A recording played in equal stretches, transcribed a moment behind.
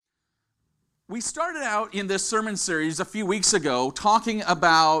We started out in this sermon series a few weeks ago talking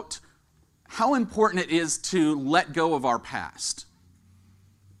about how important it is to let go of our past.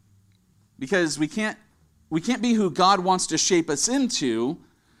 Because we can't be who God wants to shape us into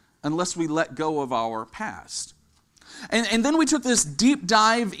unless we let go of our past. And then we took this deep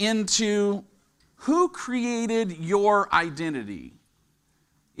dive into who created your identity.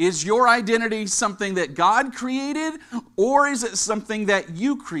 Is your identity something that God created, or is it something that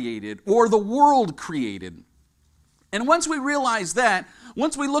you created, or the world created? And once we realized that,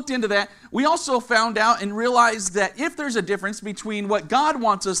 once we looked into that, we also found out and realized that if there's a difference between what God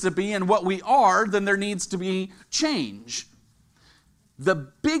wants us to be and what we are, then there needs to be change. The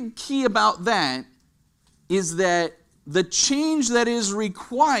big key about that is that the change that is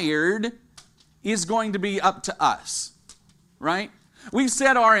required is going to be up to us, right? We've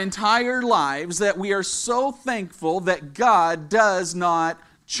said our entire lives that we are so thankful that God does not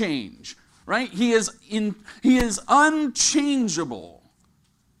change, right? He is unchangeable.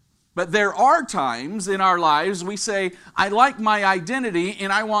 But there are times in our lives we say, I like my identity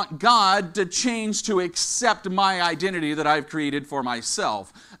and I want God to change to accept my identity that I've created for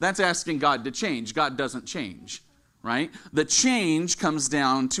myself. That's asking God to change. God doesn't change. Right? The change comes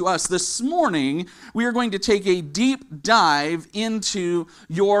down to us. This morning, we are going to take a deep dive into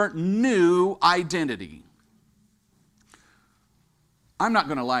your new identity. I'm not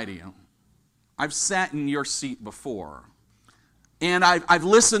going to lie to you. I've sat in your seat before. And I've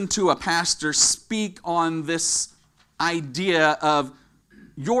listened to a pastor speak on this idea of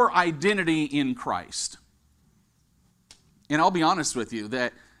your identity in Christ. And I'll be honest with you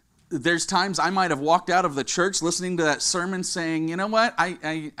that there's times I might have walked out of the church listening to that sermon saying, you know what,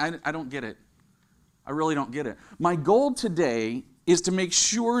 I don't get it. I really don't get it. My goal today is to make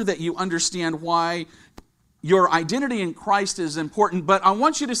sure that you understand why your identity in Christ is important, but I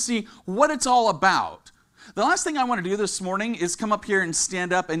want you to see what it's all about. The last thing I want to do this morning is come up here and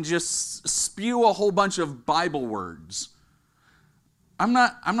stand up and just spew a whole bunch of Bible words. I'm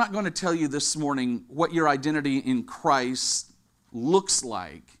not going to tell you this morning what your identity in Christ looks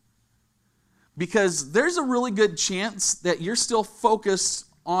like. Because there's a really good chance that you're still focused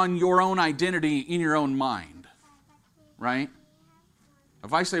on your own identity in your own mind, right?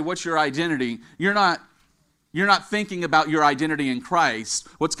 If I say, what's your identity? You're not thinking about your identity in Christ.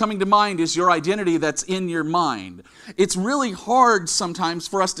 What's coming to mind is your identity that's in your mind. It's really hard sometimes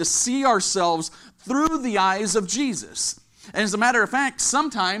for us to see ourselves through the eyes of Jesus. And as a matter of fact,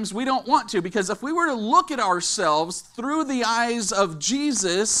 sometimes we don't want to, because if we were to look at ourselves through the eyes of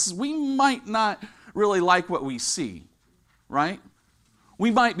Jesus, we might not really like what we see, right? We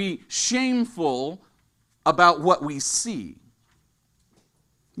might be shameful about what we see.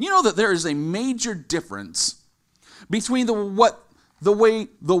 You know that there is a major difference between the way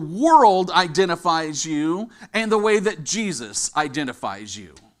the world identifies you and the way that Jesus identifies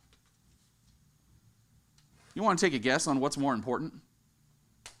you. You want to take a guess on what's more important?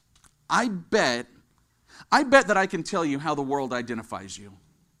 I bet that I can tell you how the world identifies you.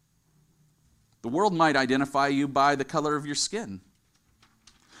 The world might identify you by the color of your skin.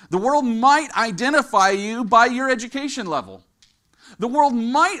 The world might identify you by your education level. The world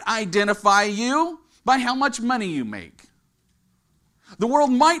might identify you by how much money you make. The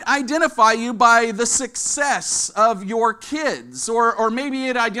world might identify you by the success of your kids, or maybe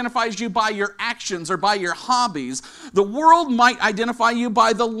it identifies you by your actions or by your hobbies. The world might identify you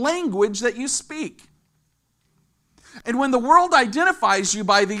by the language that you speak. And when the world identifies you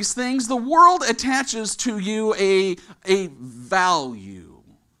by these things, the world attaches to you a value.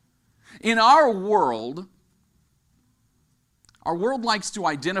 In our world likes to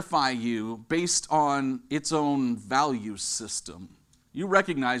identify you based on its own value system. You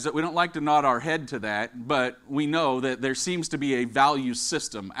recognize that we don't like to nod our head to that, but we know that there seems to be a value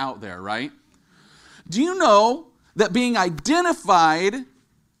system out there, right? Do you know that being identified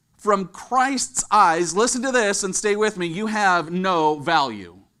from Christ's eyes, listen to this and stay with me, you have no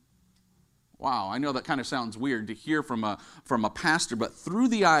value. Wow, I know that kind of sounds weird to hear from a pastor, but through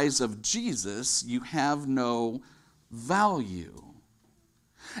the eyes of Jesus, you have no value.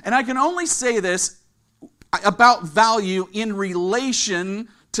 And I can only say this about value in relation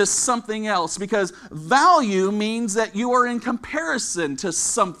to something else, because value means that you are in comparison to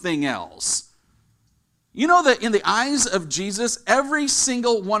something else. You know that in the eyes of Jesus, every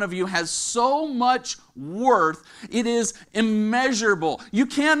single one of you has so much worth, it is immeasurable. You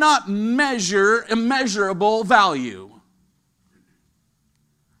cannot measure immeasurable value.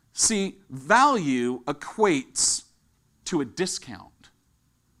 See, value equates to a discount.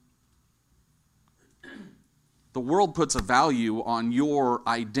 The world puts a value on your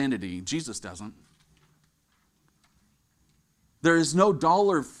identity. Jesus doesn't. There is no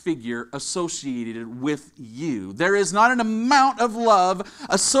dollar figure associated with you. There is not an amount of love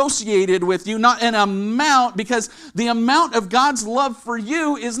associated with you, not an amount, because the amount of God's love for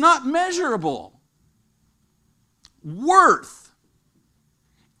you is not measurable. Worth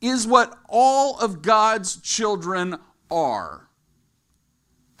is what all of God's children are.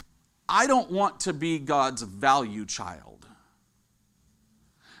 I don't want to be God's value child.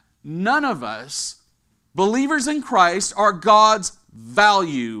 None of us, believers in Christ, are God's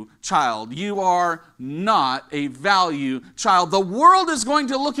value child. You are not a value child. The world is going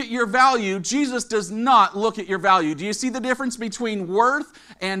to look at your value. Jesus does not look at your value. Do you see the difference between worth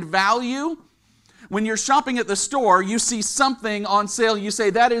and value? When you're shopping at the store, you see something on sale, you say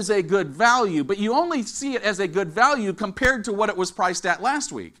that is a good value, but you only see it as a good value compared to what it was priced at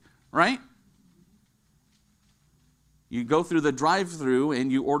last week, right? You go through the drive-thru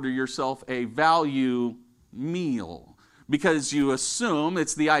and you order yourself a value meal because you assume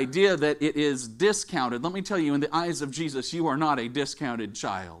it's the idea that it is discounted. Let me tell you, in the eyes of Jesus, you are not a discounted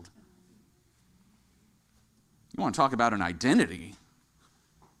child. You want to talk about an identity?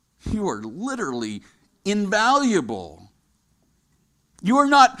 You are literally invaluable. You are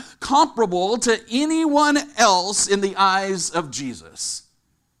not comparable to anyone else in the eyes of Jesus.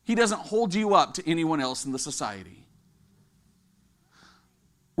 He doesn't hold you up to anyone else in the society.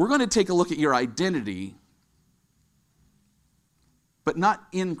 We're going to take a look at your identity, but not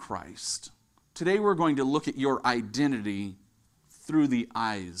in Christ. Today we're going to look at your identity through the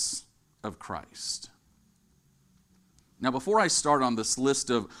eyes of Christ. Now, before I start on this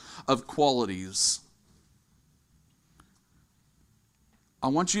list of qualities, I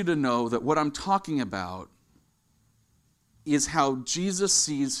want you to know that what I'm talking about is how Jesus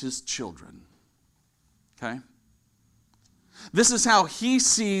sees his children. Okay? This is how he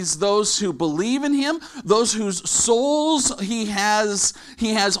sees those who believe in him, those whose souls he has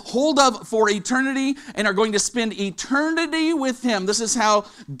hold of for eternity and are going to spend eternity with him. This is how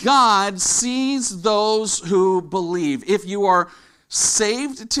God sees those who believe. If you are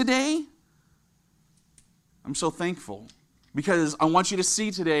saved today, I'm so thankful because I want you to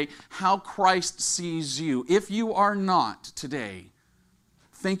see today how Christ sees you. If you are not today,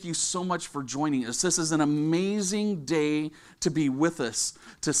 thank you so much for joining us. This is an amazing day to be with us,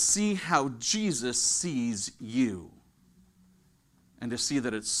 to see how Jesus sees you, and to see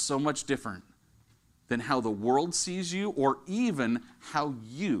that it's so much different than how the world sees you or even how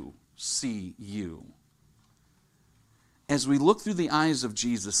you see you. As we look through the eyes of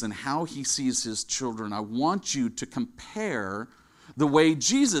Jesus and how he sees his children, I want you to compare the way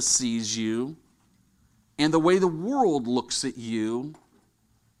Jesus sees you and the way the world looks at you,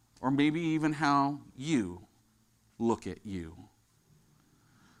 or maybe even how you look at you.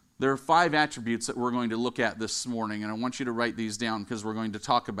 There are 5 attributes that we're going to look at this morning, and I want you to write these down because we're going to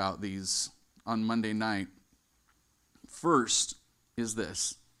talk about these on Monday night. First is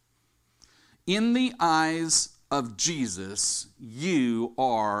this: in the eyes of Jesus, you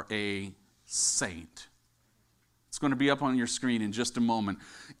are a saint. It's going to be up on your screen in just a moment.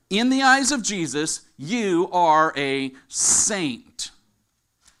 In the eyes of Jesus, you are a saint.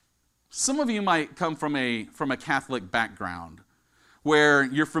 Some of you might come from a Catholic background where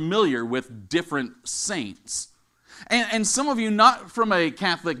you're familiar with different saints. And some of you not from a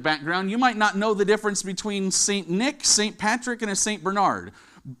Catholic background, you might not know the difference between St. Nick, St. Patrick, and a St. Bernard.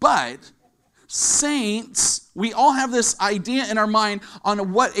 But saints, we all have this idea in our mind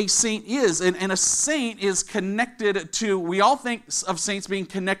on what a saint is. And a saint is connected to, we all think of saints being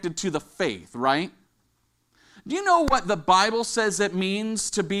connected to the faith, right? Do you know what the Bible says it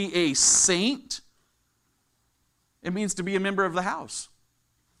means to be a saint? It means to be a member of the house,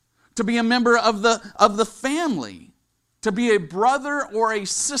 to be a member of the family, to be a brother or a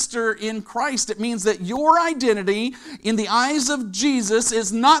sister in Christ. It means that your identity in the eyes of Jesus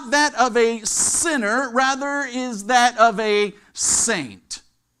is not that of a sinner, rather is that of a saint.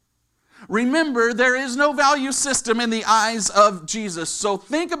 Remember, there is no value system in the eyes of Jesus. So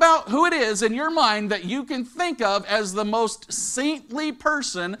think about who it is in your mind that you can think of as the most saintly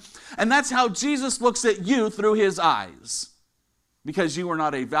person, and that's how Jesus looks at you through his eyes. Because you are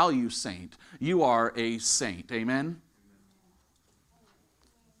not a value saint. You are a saint. Amen?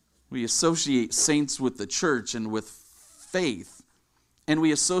 We associate saints with the church and with faith. And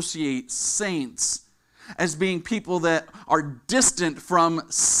we associate saints as being people that are distant from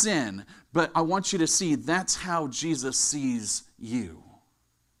sin. But I want you to see that's how Jesus sees you.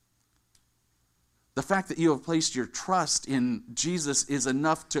 The The fact that you have placed your trust in Jesus is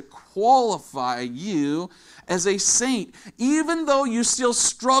enough to qualify you as a saint. Even though you still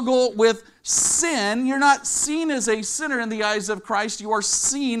struggle with sin, you're not seen as a sinner in the eyes of Christ. You are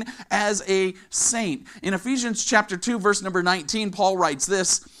seen as a saint. In Ephesians chapter 2, verse number 19, Paul writes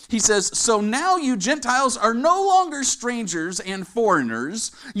this. He says, "So now you Gentiles are no longer strangers and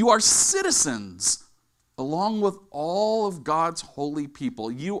foreigners. You are citizens along with all of God's holy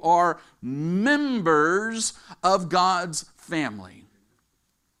people. You are members of God's family."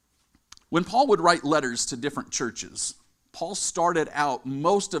 When Paul would write letters to different churches, Paul started out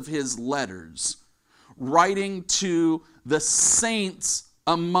most of his letters writing to the saints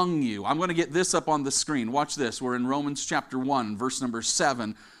among you. I'm going to get this up on the screen. Watch this. We're in Romans chapter 1, verse number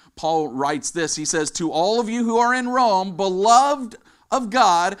 7. Paul writes this. He says, "To all of you who are in Rome, beloved of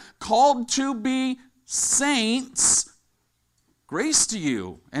God, called to be saints, grace to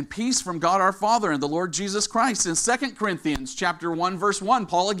you and peace from God our Father and the Lord Jesus Christ." In 2 Corinthians chapter 1, verse 1,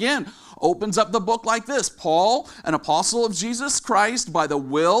 Paul again opens up the book like this. "Paul, an apostle of Jesus Christ by the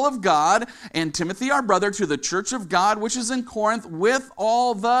will of God, and Timothy our brother, to the church of God which is in Corinth, with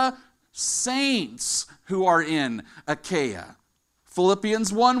all the saints who are in Achaia."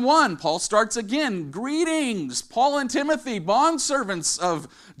 Philippians 1:1, Paul starts again, "Greetings, Paul and Timothy, bondservants of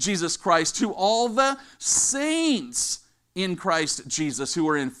Jesus Christ, to all the saints in Christ Jesus who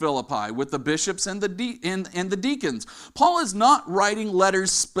are in Philippi, with the bishops and the deacons." Paul is not writing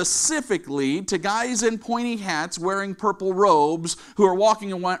letters specifically to guys in pointy hats wearing purple robes who are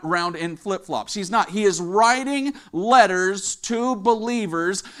walking around in flip-flops. He's not. He is writing letters to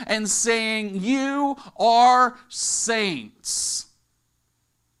believers and saying, "You are saints."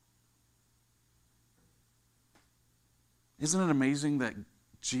 Isn't it amazing that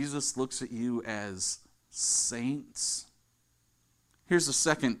Jesus looks at you as saints? Here's the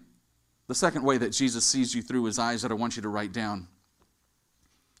second way that Jesus sees you through his eyes that I want you to write down.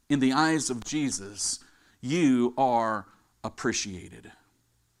 In the eyes of Jesus, you are appreciated.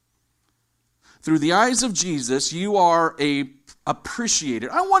 Through the eyes of Jesus, you are appreciated.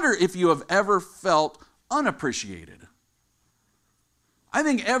 I wonder if you have ever felt unappreciated. I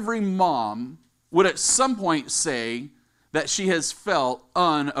think every mom would at some point say that she has felt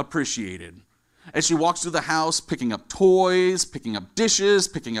unappreciated. As she walks through the house, picking up toys, picking up dishes,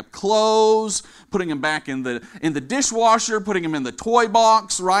 picking up clothes, putting them back in the dishwasher, putting them in the toy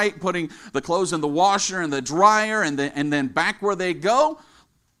box, right? Putting the clothes in the washer and the dryer, and then back where they go.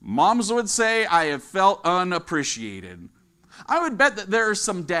 Moms would say, "I have felt unappreciated." I would bet that there are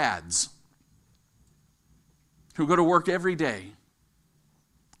some dads who go to work every day,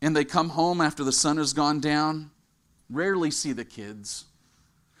 and they come home after the sun has gone down, rarely see the kids,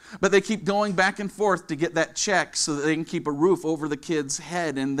 but they keep going back and forth to get that check so that they can keep a roof over the kid's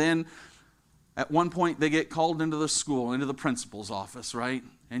head. And then at one point they get called into the school, into the principal's office, right?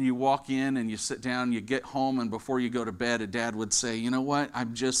 And you walk in and you sit down, you get home, and before you go to bed, a dad would say, "You know what,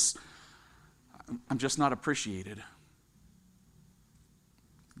 I'm just not appreciated."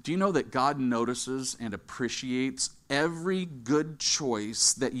 Do you know that God notices and appreciates every good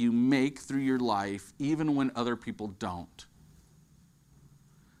choice that you make through your life, even when other people don't?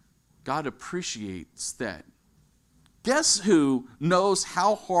 God appreciates that. Guess who knows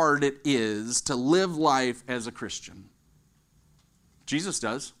how hard it is to live life as a Christian? Jesus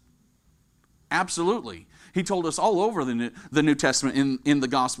does. Absolutely. He told us all over the New Testament in the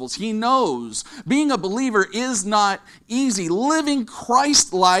Gospels. He knows being a believer is not easy. Living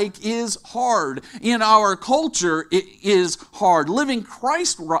Christ-like is hard. In our culture, it is hard. Living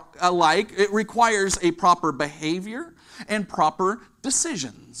Christ-like, it requires a proper behavior and proper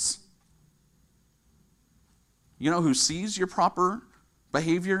decisions. You know who sees your proper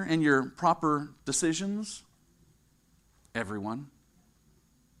behavior and your proper decisions? Everyone.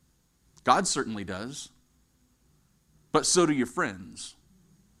 God certainly does. But so do your friends,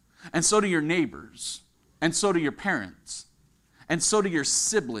 and so do your neighbors, and so do your parents, and so do your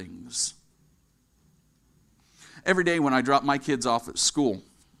siblings. Every day when I drop my kids off at school,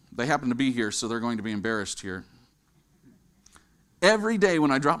 they happen to be here, so they're going to be embarrassed here. Every day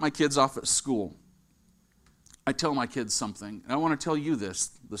when I drop my kids off at school, I tell my kids something, and I want to tell you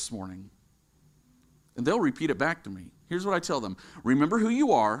this morning. And they'll repeat it back to me. Here's what I tell them. Remember who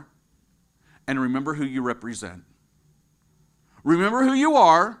you are, and remember who you represent. Remember who you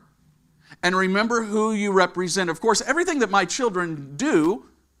are, and remember who you represent. Of course, everything that my children do,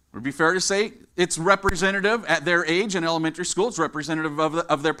 would be fair to say, it's representative at their age in elementary school. It's representative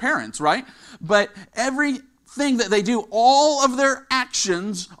of their parents, right? But everything that they do, all of their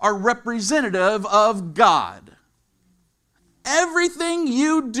actions are representative of God. Everything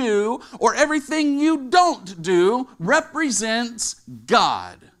you do or everything you don't do represents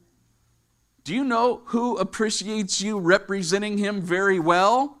God. Do you know who appreciates you representing Him very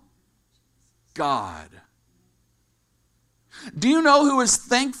well? God. Do you know who is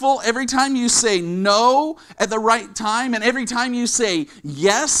thankful every time you say no at the right time and every time you say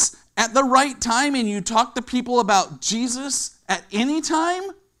yes at the right time and you talk to people about Jesus at any time?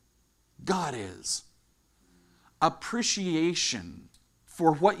 God is. Appreciation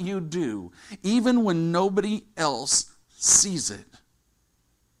for what you do, even when nobody else sees it.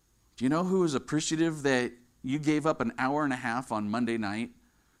 Do you know who is appreciative that you gave up an hour and a half on Monday night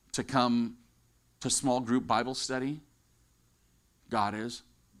to come to small group Bible study? God is.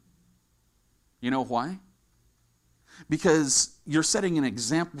 You know why? Because you're setting an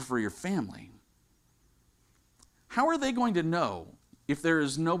example for your family. How are they going to know if there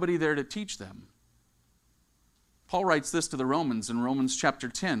is nobody there to teach them? Paul writes this to the Romans in Romans chapter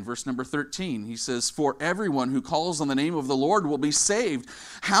 10, verse number 13. He says, "For everyone who calls on the name of the Lord will be saved.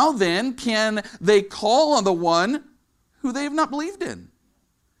 How then can they call on the one who they have not believed in?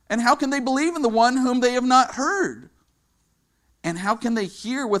 And how can they believe in the one whom they have not heard? And how can they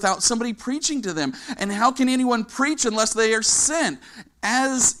hear without somebody preaching to them? And how can anyone preach unless they are sent?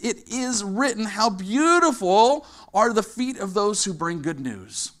 As it is written, how beautiful are the feet of those who bring good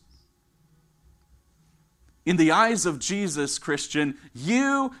news." In the eyes of Jesus, Christian,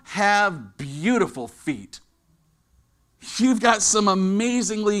 you have beautiful feet. You've got some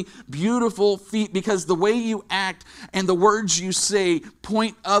amazingly beautiful feet because the way you act and the words you say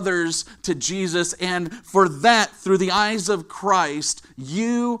point others to Jesus. And for that, through the eyes of Christ,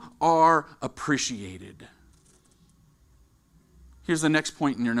 you are appreciated. Here's the next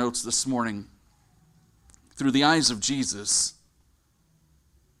point in your notes this morning. Through the eyes of Jesus,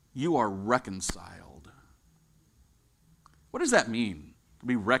 you are reconciled. What does that mean, to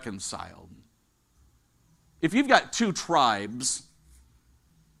be reconciled? If you've got two tribes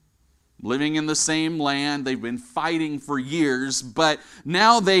living in the same land, they've been fighting for years, but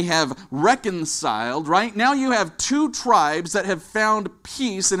now they have reconciled, right? Now you have two tribes that have found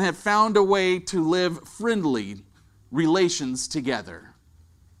peace and have found a way to live friendly relations together.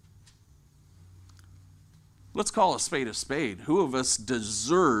 Let's call a spade a spade. Who of us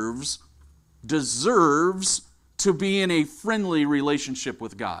deserves to be in a friendly relationship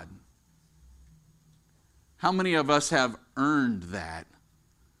with God? How many of us have earned that?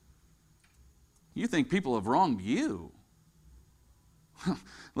 You think people have wronged you.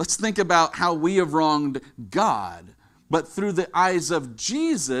 Let's think about how we have wronged God. But through the eyes of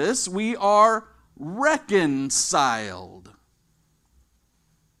Jesus, we are reconciled.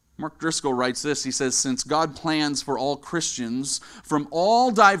 Mark Driscoll writes this. He says, "Since God plans for all Christians from all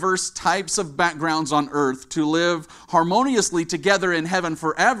diverse types of backgrounds on earth to live harmoniously together in heaven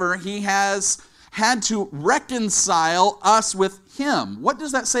forever, He has had to reconcile us with Him." What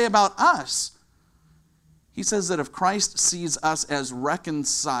does that say about us? He says that if Christ sees us as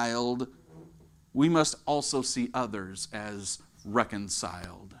reconciled, we must also see others as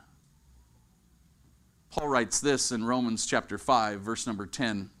reconciled. Paul writes this in Romans chapter 5, verse number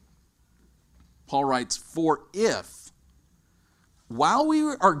 10. Paul writes, "For if, while we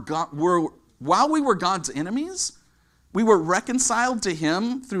were God's enemies, we were reconciled to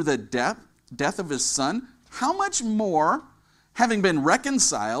Him through the death of His Son, how much more, having been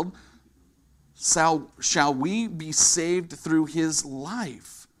reconciled, shall we be saved through His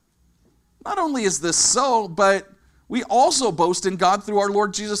life? Not only is this so, but we also boast in God through our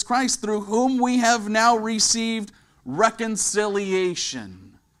Lord Jesus Christ, through whom we have now received reconciliation."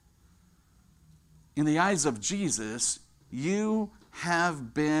 In the eyes of Jesus, you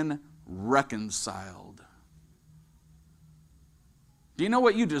have been reconciled. Do you know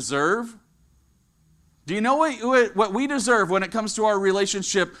what you deserve? Do you know what we deserve when it comes to our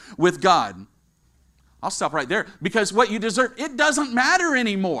relationship with God? I'll stop right there, because what you deserve, it doesn't matter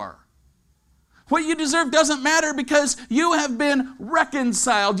anymore. What you deserve doesn't matter because you have been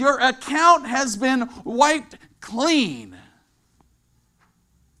reconciled. Your account has been wiped clean.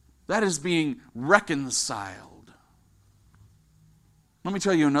 That is being reconciled. Let me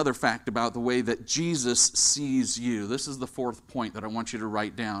tell you another fact about the way that Jesus sees you. This is the fourth point that I want you to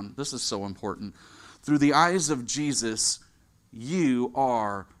write down. This is so important. Through the eyes of Jesus, you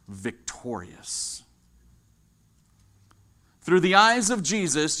are victorious. Through the eyes of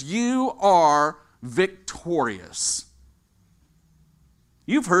Jesus, you are victorious.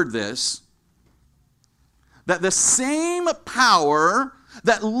 You've heard this, that the same power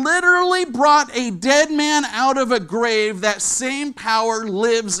that literally brought a dead man out of a grave, that same power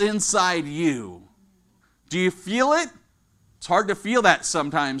lives inside you. Do you feel it? It's hard to feel that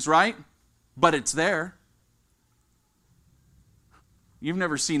sometimes, right? But it's there. You've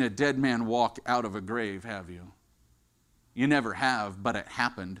never seen a dead man walk out of a grave, have you? You never have, but it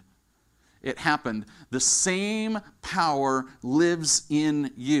happened. It happened. The same power lives in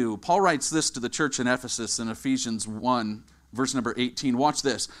you. Paul writes this to the church in Ephesus in Ephesians 1, verse number 18. Watch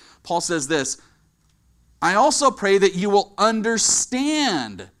this. Paul says this, I also pray that you will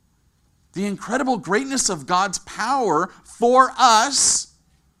understand the incredible greatness of God's power for us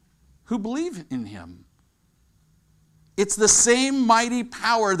who believe in him. It's the same mighty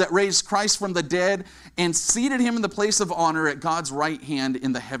power that raised Christ from the dead and seated him in the place of honor at God's right hand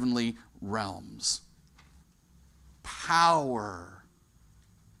in the heavenly realms. Power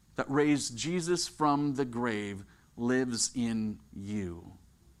that raised Jesus from the grave lives in you.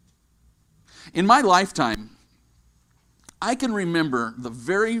 In my lifetime, I can remember the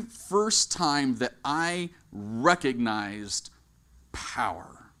very first time that I recognized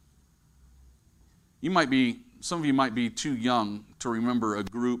power. Some of you might be too young to remember a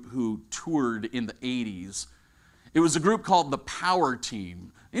group who toured in the 80s. It was a group called the Power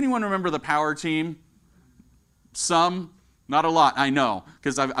Team. Anyone remember the Power Team? Some, not a lot, I know,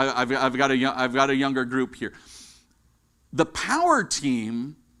 because I've got a younger group here. The Power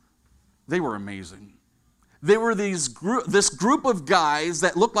Team, they were amazing. They were this group of guys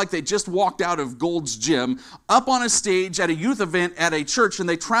that looked like they just walked out of Gold's Gym up on a stage at a youth event at a church, and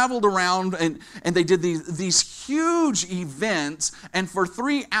they traveled around and they did these huge events, and for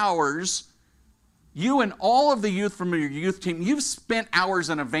 3 hours, you and all of the youth from your youth team, you've spent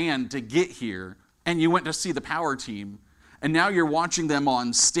hours in a van to get here, and you went to see the Power Team. And now you're watching them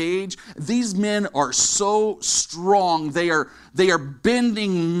on stage. These men are so strong. They are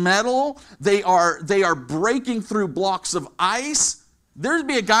bending metal. They are breaking through blocks of ice. There'd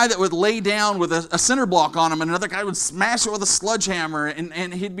be a guy that would lay down with a cinder block on him, and another guy would smash it with a sledgehammer,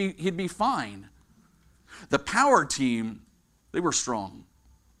 and he'd be fine. The Power Team, they were strong.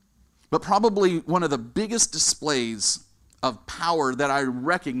 But probably one of the biggest displays of power that I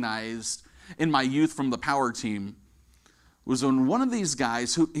recognized in my youth from the Power Team was when one of these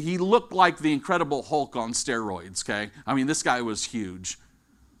guys, he looked like the Incredible Hulk on steroids, okay? I mean, this guy was huge.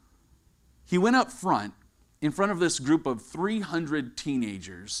 He went up front, in front of this group of 300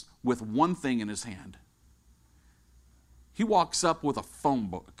 teenagers with one thing in his hand. He walks up with a phone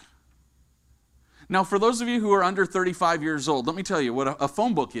book. Now, for those of you who are under 35 years old, let me tell you what a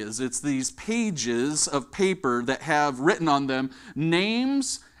phone book is. It's these pages of paper that have written on them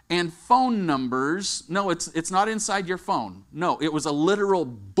names and phone numbers. No, it's not inside your phone. No, it was a literal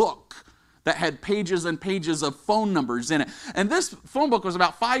book that had pages and pages of phone numbers in it. And this phone book was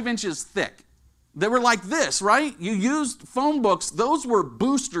about 5 inches thick. They were like this, right? You used phone books. Those were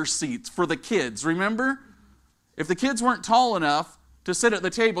booster seats for the kids, remember? If the kids weren't tall enough to sit at the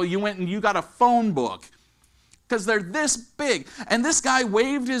table, you went and you got a phone book because they're this big. And this guy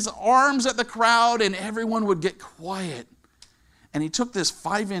waved his arms at the crowd and everyone would get quiet. And he took this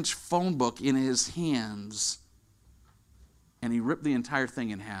 5-inch phone book in his hands and he ripped the entire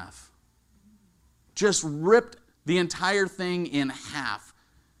thing in half. Just ripped the entire thing in half.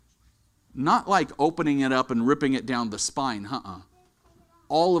 Not like opening it up and ripping it down the spine,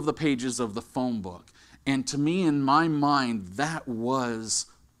 all of the pages of the phone book. And to me, in my mind, that was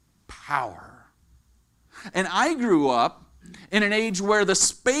power. And I grew up in an age where the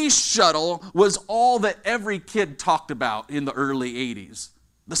space shuttle was all that every kid talked about in the early 80s.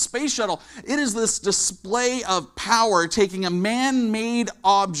 The space shuttle, it is this display of power taking a man-made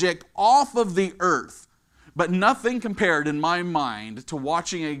object off of the earth. But nothing compared in my mind to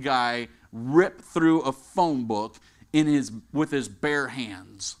watching a guy rip through a phone book with his bare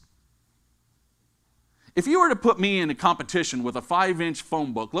hands. If you were to put me in a competition with a 5-inch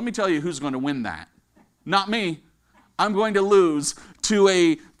phone book, let me tell you who's going to win that. Not me. I'm going to lose to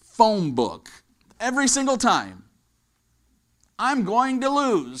a phone book every single time. I'm going to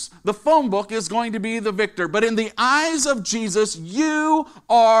lose. The phone book is going to be the victor. But in the eyes of Jesus, you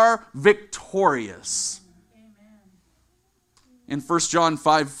are victorious. Amen. In 1 John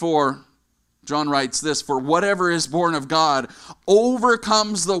 5:4, John writes this, "For whatever is born of God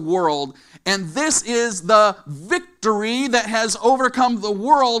overcomes the world, and this is the victory that has overcome the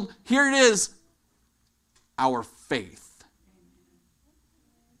world." Here it is, our faith.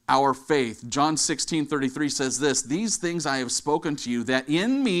 Our faith. John 16:33 says this, "These things I have spoken to you, that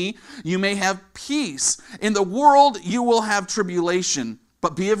in me you may have peace. In the world you will have tribulation,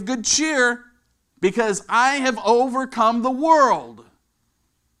 but be of good cheer, because I have overcome the world."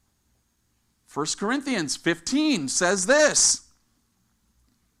 1 Corinthians 15 says this,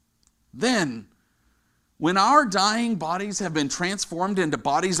 "Then When our dying bodies have been transformed into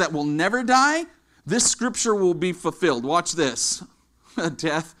bodies that will never die, this scripture will be fulfilled. Watch this.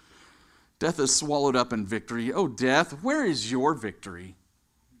 Death is swallowed up in victory. Oh, death, where is your victory?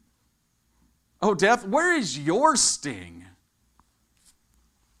 Oh, death, where is your sting?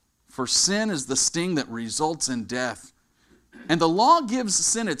 For sin is the sting that results in death. And the law gives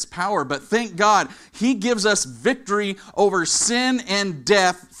sin its power, but thank God, He gives us victory over sin and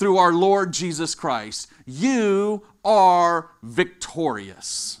death through our Lord Jesus Christ. You are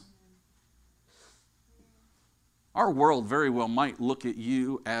victorious. Our world very well might look at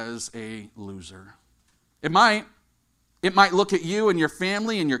you as a loser. It might. It might look at you and your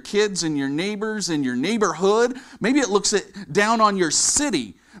family and your kids and your neighbors and your neighborhood. Maybe it looks down on your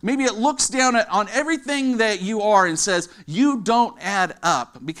city. Maybe it looks down on everything that you are and says, you don't add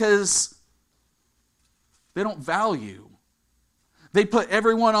up, because they don't value. They put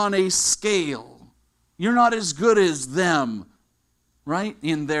everyone on a scale. You're not as good as them, right?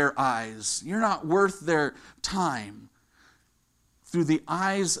 In their eyes. You're not worth their time. Through the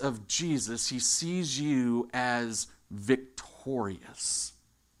eyes of Jesus, He sees you as victorious.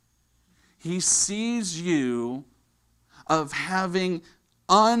 He sees you of having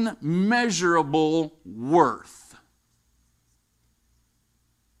unmeasurable worth.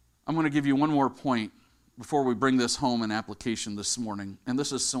 I'm going to give you one more point before we bring this home in application this morning, and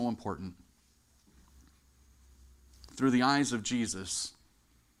this is so important. Through the eyes of Jesus,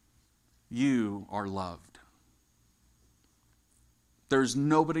 you are loved. There's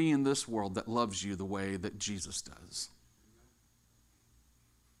nobody in this world that loves you the way that Jesus does.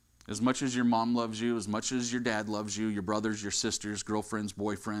 As much as your mom loves you, as much as your dad loves you, your brothers, your sisters, girlfriends,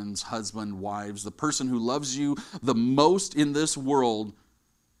 boyfriends, husband, wives, the person who loves you the most in this world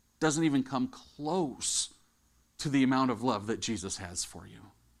doesn't even come close to the amount of love that Jesus has for you.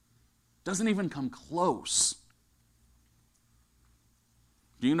 Doesn't even come close.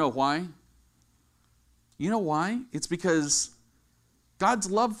 Do you know why? You know why? It's because God's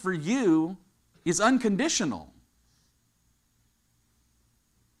love for you is unconditional.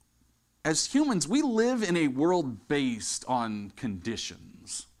 As humans, we live in a world based on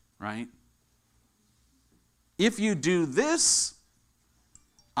conditions, right? If you do this,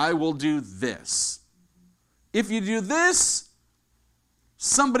 I will do this. If you do this,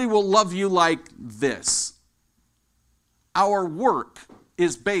 somebody will love you like this. Our work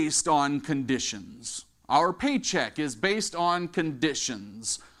is based on conditions. Our paycheck is based on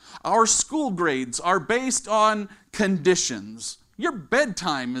conditions. Our school grades are based on conditions. Your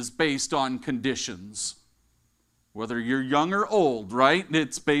bedtime is based on conditions. Whether you're young or old, right?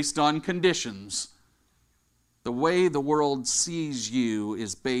 It's based on conditions. The way the world sees you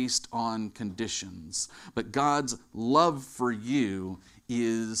is based on conditions. But God's love for you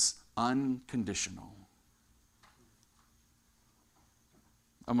is unconditional.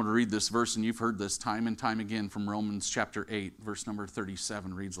 I'm going to read this verse, and you've heard this time and time again from Romans chapter 8, verse number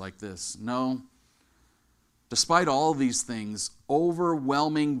 37, reads like this. No, despite all these things,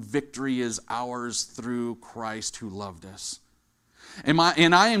 overwhelming victory is ours through Christ who loved us. And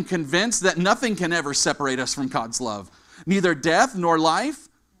I am convinced that nothing can ever separate us from God's love. Neither death nor life,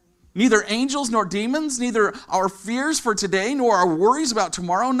 neither angels nor demons, neither our fears for today nor our worries about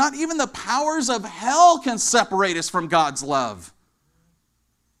tomorrow, not even the powers of hell can separate us from God's love.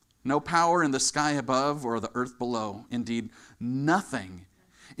 No power in the sky above or the earth below. Indeed, nothing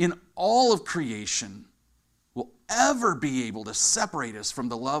in all of creation will ever be able to separate us from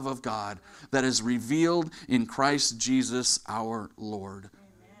the love of God that is revealed in Christ Jesus our Lord.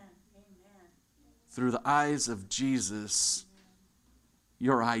 Amen. Amen. Through the eyes of Jesus,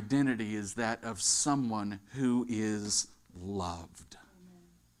 your identity is that of someone who is loved. Amen.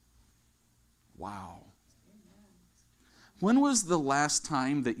 Wow. When was the last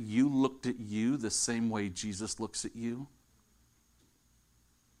time that you looked at you the same way Jesus looks at you?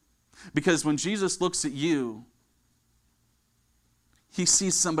 Because when Jesus looks at you, He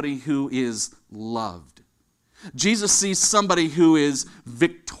sees somebody who is loved. Jesus sees somebody who is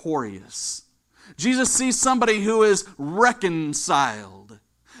victorious. Jesus sees somebody who is reconciled.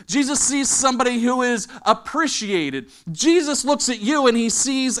 Jesus sees somebody who is appreciated. Jesus looks at you and He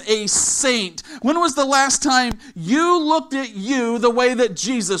sees a saint. When was the last time you looked at you the way that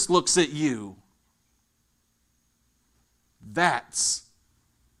Jesus looks at you? That's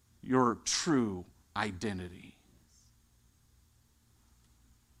your true identity.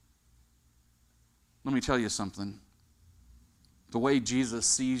 Let me tell you something. The way Jesus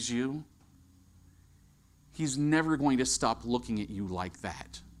sees you, He's never going to stop looking at you like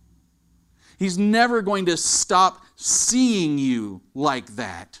that. He's never going to stop seeing you like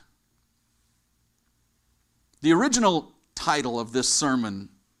that. The original title of this sermon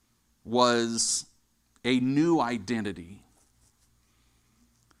was A New Identity.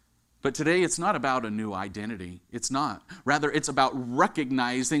 But today it's not about a new identity. It's not. Rather, it's about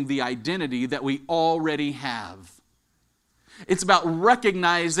recognizing the identity that we already have. It's about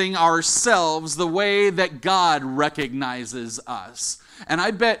recognizing ourselves the way that God recognizes us. And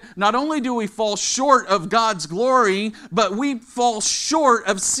I bet not only do we fall short of God's glory, but we fall short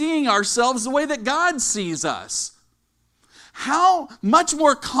of seeing ourselves the way that God sees us. How much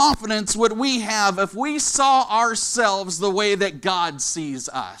more confidence would we have if we saw ourselves the way that God sees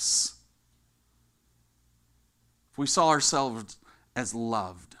us? If we saw ourselves as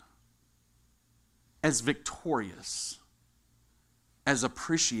loved, as victorious, as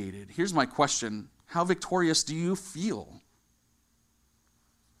appreciated. Here's my question. How victorious do you feel?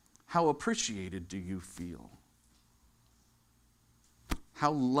 How appreciated do you feel?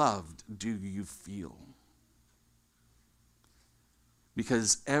 How loved do you feel?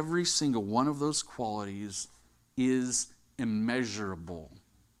 Because every single one of those qualities is immeasurable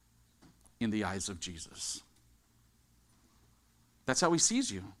in the eyes of Jesus. That's how he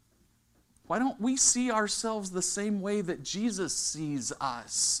sees you. Why don't we see ourselves the same way that Jesus sees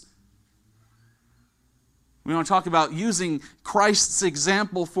us? We want to talk about using Christ's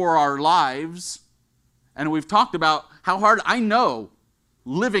example for our lives. And we've talked about how hard, I know,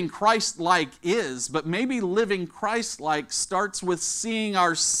 living Christ-like is, but maybe living Christ-like starts with seeing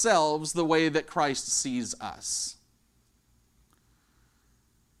ourselves the way that Christ sees us.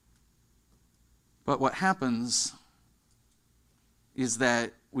 But what happens is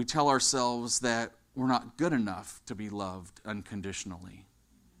that we tell ourselves that we're not good enough to be loved unconditionally.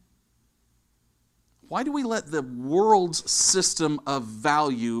 Why do we let the world's system of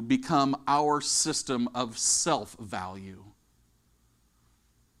value become our system of self-value?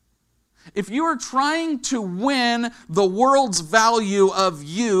 If you are trying to win the world's value of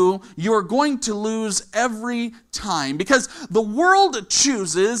you, you're going to lose every time. Because the world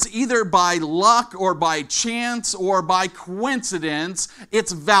chooses, either by luck or by chance or by coincidence,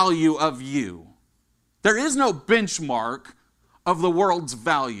 its value of you. There is no benchmark of the world's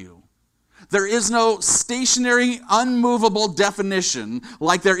value. There is no stationary, unmovable definition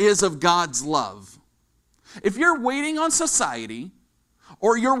like there is of God's love. If you're waiting on society,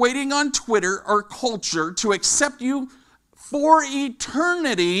 or you're waiting on Twitter or culture to accept you for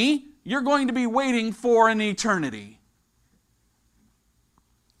eternity, you're going to be waiting for an eternity.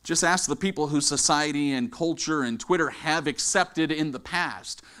 Just ask the people who society and culture and Twitter have accepted in the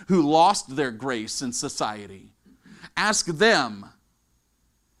past, who lost their grace in society. Ask them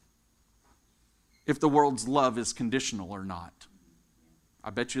if the world's love is conditional or not.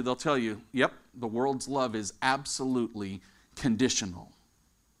 I bet you they'll tell you, yep, the world's love is absolutely conditional.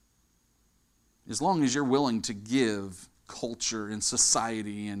 As long as you're willing to give culture and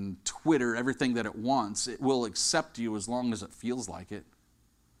society and Twitter everything that it wants, it will accept you as long as it feels like it.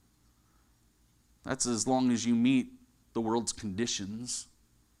 That's as long as you meet the world's conditions,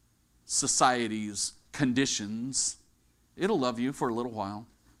 society's conditions. It'll love you for a little while.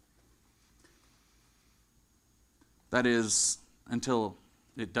 That is, until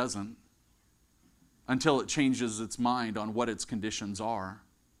it doesn't. Until it changes its mind on what its conditions are.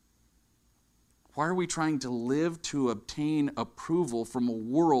 Why are we trying to live to obtain approval from a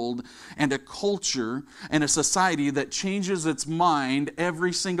world and a culture and a society that changes its mind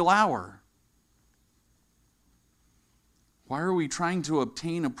every single hour? Why are we trying to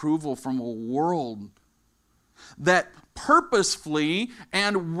obtain approval from a world that purposefully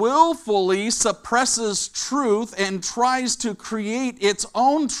and willfully suppresses truth and tries to create its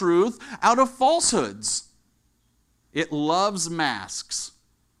own truth out of falsehoods? It loves masks.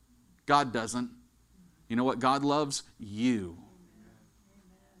 God doesn't. You know what God loves? You.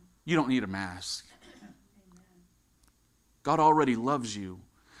 You don't need a mask. God already loves you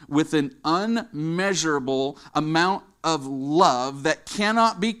with an unmeasurable amount of love that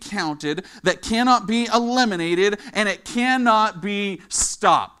cannot be counted, that cannot be eliminated, and it cannot be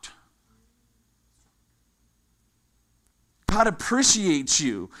stopped. God appreciates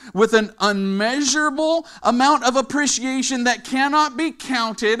you with an unmeasurable amount of appreciation that cannot be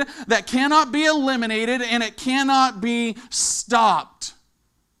counted, that cannot be eliminated, and it cannot be stopped.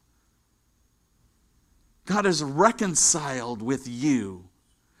 God is reconciled with you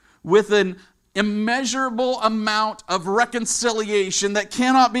with an immeasurable amount of reconciliation that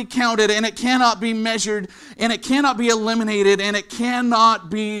cannot be counted, and it cannot be measured, and it cannot be eliminated, and it cannot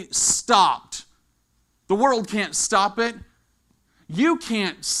be stopped. The world can't stop it. You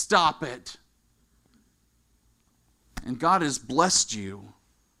can't stop it. And God has blessed you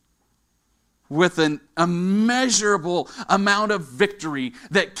with an immeasurable amount of victory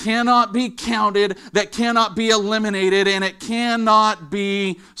that cannot be counted, that cannot be eliminated, and it cannot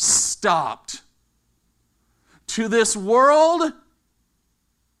be stopped. To this world,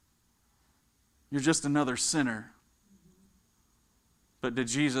 you're just another sinner. But to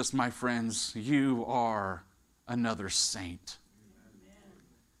Jesus, my friends, you are another saint.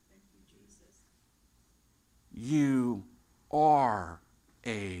 You are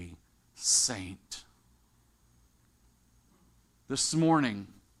a saint. This morning,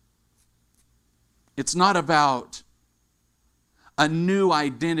 it's not about a new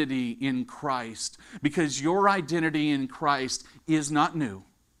identity in Christ, because your identity in Christ is not new.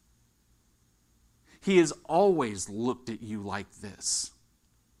 He has always looked at you like this.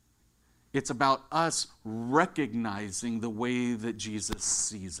 It's about us recognizing the way that Jesus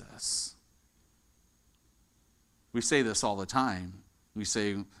sees us. We say this all the time. We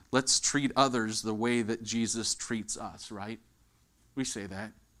say, let's treat others the way that Jesus treats us, right? We say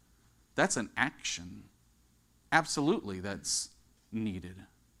that. That's an action. Absolutely, that's needed.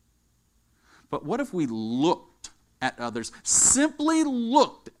 But what if we looked at others, simply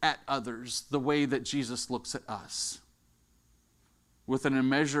looked at others the way that Jesus looks at us? With an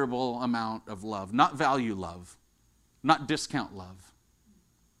immeasurable amount of love. Not value love, not discount love.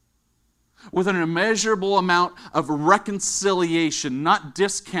 With an immeasurable amount of reconciliation, not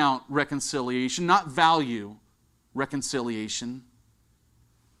discount reconciliation, not value reconciliation.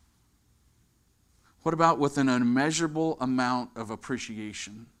 What about with an immeasurable amount of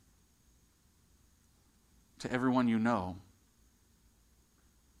appreciation to everyone you know?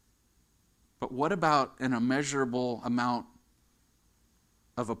 But what about an immeasurable amount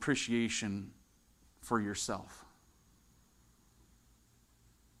of appreciation for yourself?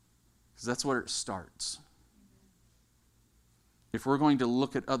 Because that's where it starts. If we're going to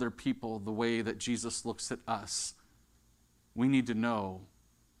look at other people the way that Jesus looks at us, we need to know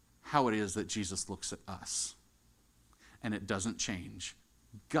how it is that Jesus looks at us. And it doesn't change.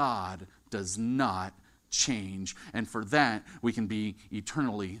 God does not change. And for that, we can be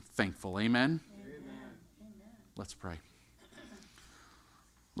eternally thankful. Amen? Amen. Let's pray.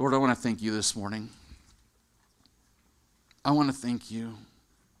 Lord, I want to thank you this morning. I want to thank you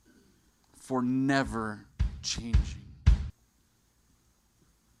for never changing.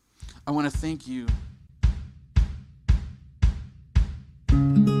 I want to thank you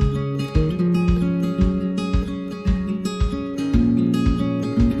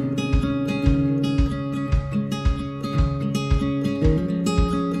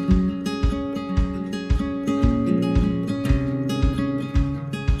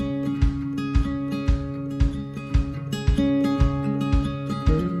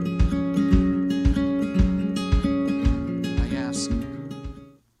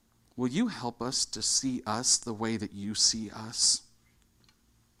help us to see us the way that you see us.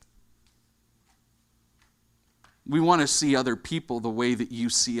 We want to see other people the way that you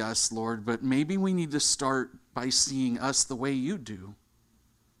see us, Lord, but maybe we need to start by seeing us the way you do.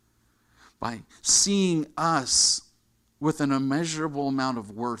 By seeing us with an immeasurable amount of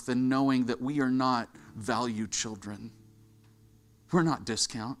worth and knowing that we are not value children. We're not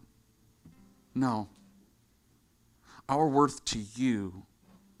discount. No. Our worth to you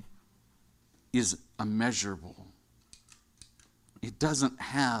is immeasurable. It doesn't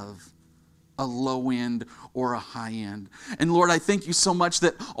have a low end or a high end. And Lord, I thank you so much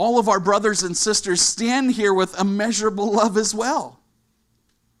that all of our brothers and sisters stand here with immeasurable love as well.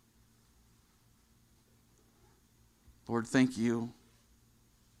 Lord, thank you.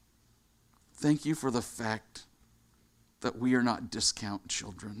 Thank you for the fact that we are not discount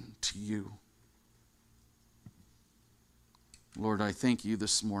children to you. Lord, I thank you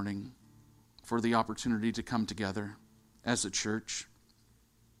this morning for the opportunity to come together as a church.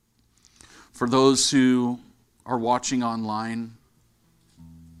 For those who are watching online,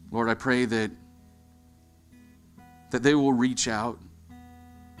 Lord, I pray that they will reach out.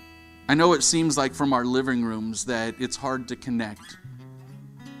 I know it seems like from our living rooms that it's hard to connect,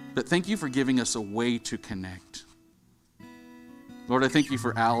 but thank you for giving us a way to connect. Lord, I thank you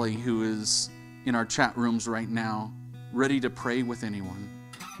for Allie, who is in our chat rooms right now, ready to pray with anyone.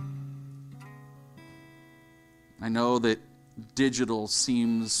 I know that digital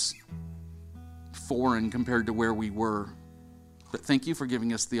seems foreign compared to where we were, but thank you for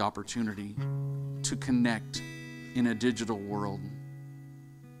giving us the opportunity to connect in a digital world.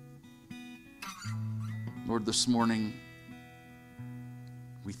 Lord, this morning,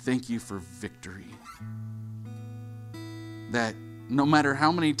 we thank you for victory. That no matter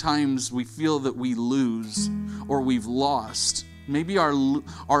how many times we feel that we lose or we've lost, Maybe our losses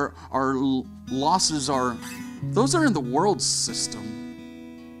are, those are in the world's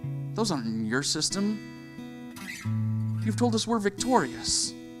system. Those aren't in your system. You've told us we're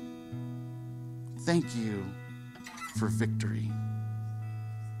victorious. Thank you for victory.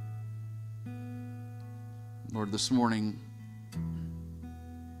 Lord, this morning,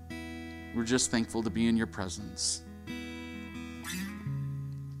 we're just thankful to be in your presence.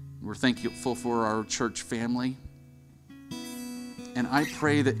 We're thankful for our church family. And I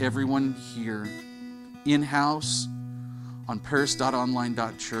pray that everyone here, in-house, on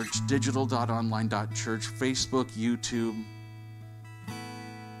paris.online.church, digital.online.church, Facebook, YouTube,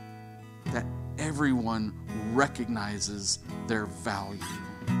 that everyone recognizes their value.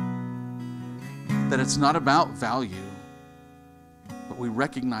 That it's not about value, but we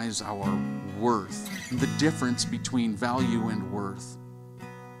recognize our worth, the difference between value and worth.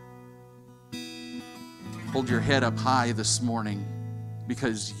 Hold your head up high this morning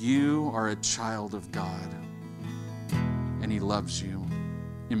because you are a child of God and He loves you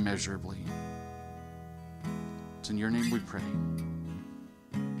immeasurably. It's in your name we pray.